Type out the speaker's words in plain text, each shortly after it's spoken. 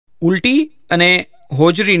ઉલટી અને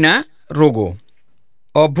હોજરીના રોગો.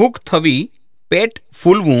 અભૂખ થવી, પેટ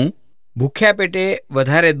ફૂલવું, ભૂખ્યા પેટે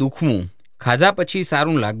વધારે દુખવું, ખાધા પછી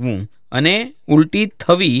સારું લાગવું અને ઉલટી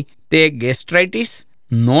થવી તે ગેસ્ટ્રાઇટિસ,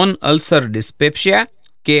 નોન અલ્સર ડિસ્પેપ્સિયા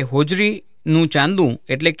કે હોજરીનું ચાંદું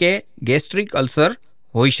એટલે કે ગેસ્ટ્રિક અલ્સર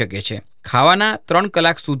હોઈ શકે છે. ખાવાના 3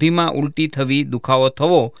 કલાક સુધીમાં ઉલટી થવી, દુખાવો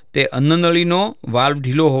થવો તે અન્નનળીનો વાલ્વ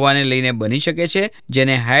ઢીલો હોવાને લઈને બની શકે છે,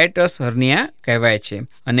 જેને હાયટસ હર્નિયા કહેવાય છે.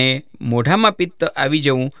 અને મોઢામાં પિત્ત આવી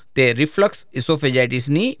જવું તે રિફ્લક્સ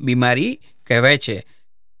ઇસોફેજાઇટિસની બીમારી કહેવાય છે.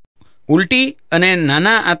 ઉલટી અને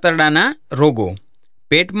નાના આંતરડાના રોગો.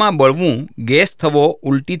 પેટમાં બળવું, ગેસ થવો,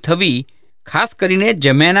 ઉલટી થવી, ખાસ કરીને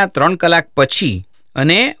જમ્યાના 3 કલાક પછી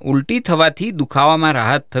અને ઉલટી થવાથી દુખાવામાં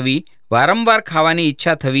રાહત થવી, વારંવાર ખાવાની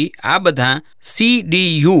ઈચ્છા થવી, આ બધા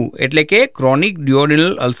CDU એટલે કે ક્રોનિક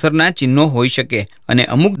ડ્યુઓડેનલ અલ્સરના ચિહ્નો હોઈ શકે અને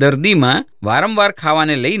અમુક દર્દીમાં વારંવાર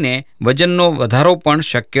ખાવાને લઈને વજનનો વધારો પણ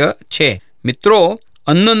શક્ય છે. મિત્રો,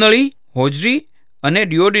 અન્નનળી, હોજરી અને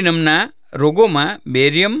ડ્યુઓડિનમના રોગોમાં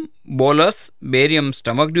બેરિયમ બોલસ, બેરિયમ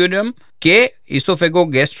સ્ટમક ડ્યુઓડેનમ કે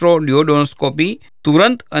ઇસોફેગોગેસ્ટ્રોડ્યુઓડેનોસ્કોપી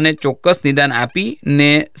તુરંત અને ચોક્કસ નિદાન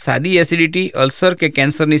આપીને સાદી એસિડિટી, અલ્સર કે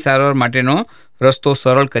કેન્સરની સારવાર માટેનો રસ્તો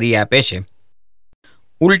સરળ કરી આપે છે.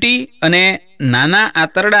 ઉલટી અને નાના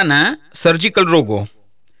આંતરડાના સર્જિકલ રોગો.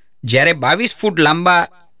 જ્યારે 22 ફૂટ લાંબા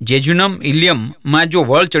જેજ્યુનમ ઇલિયમમાં જો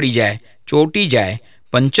વળ ચડી જાય, ચોંટી જાય,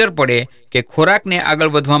 પંચર પડે કે ખોરાકને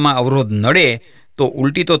આગળ વધવામાં અવરોધ નડે તો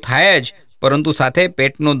ઉલટી તો થાય જ, પરંતુ સાથે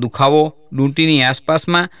પેટનો દુખાવો, ડૂંટીની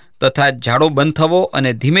આસપાસમાં તથા ઝાડો બંધ થવો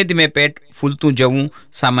અને ધીમે ધીમે પેટ ફૂલતું જવું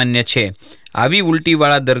સામાન્ય છે. આવી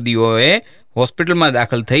ઉલટીવાળા દર્દીઓએ હોસ્પિટલમાં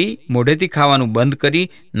દાખલ થઈ મોઢેથી ખાવાનું બંધ કરી,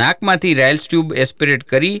 નાકમાંથી રાયલ્સ ટ્યુબ એસ્પિરેટ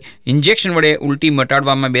કરી, ઇન્જેક્શન વડે ઉલટી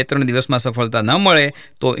મટાડવામાં 2-3 દિવસમાં સફળતા ન મળે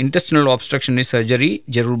તો ઇન્ટેસ્ટિનલ ઓબ્સ્ટ્રક્શનની સર્જરી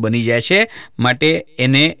જરૂર બની જાય છે. માટે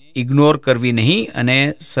એને ઇગ્નોર કરવી નહીં અને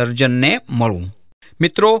સર્જનને મળવું.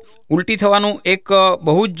 મિત્રો, ઉલટી થવાનું એક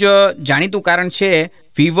બહુ જ જાણીતું કારણ છે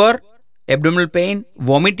ફીવર, એબ્ડોમિનલ પેઇન,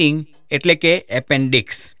 વોમિટિંગ એટલે કે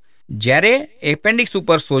એપેન્ડિક્સ. જ્યારે એપેન્ડિક્સ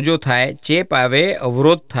ઉપર સોજો થાય, ચેપ આવે,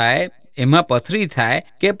 અવરોધ થાય, એમાં પથરી થાય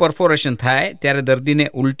કે પરફોરેશન થાય ત્યારે દર્દીને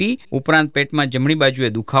ઉલટી ઉપરાંત પેટમાં જમણી બાજુએ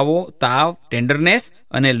દુખાવો, તાવ, ટેન્ડરનેસ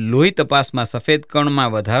અને લોહી તપાસમાં સફેદ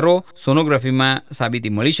કણમાં વધારો સોનોગ્રાફીમાં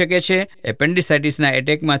સાબિતી મળી શકે છે. એપેન્ડિસાઇટિસના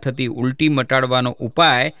એટેકમાં થતી ઉલટી મટાડવાનો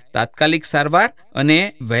ઉપાય તાત્કાલિક સારવાર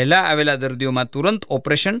અને વહેલા આવેલા દર્દીઓમાં તુરંત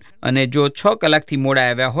ઓપરેશન અને જો 6 કલાકથી મોડા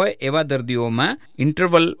આવ્યા હોય એવા દર્દીઓમાં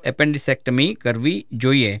ઇન્ટરવલ એપેન્ડિસેક્ટમી કરવી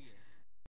જોઈએ.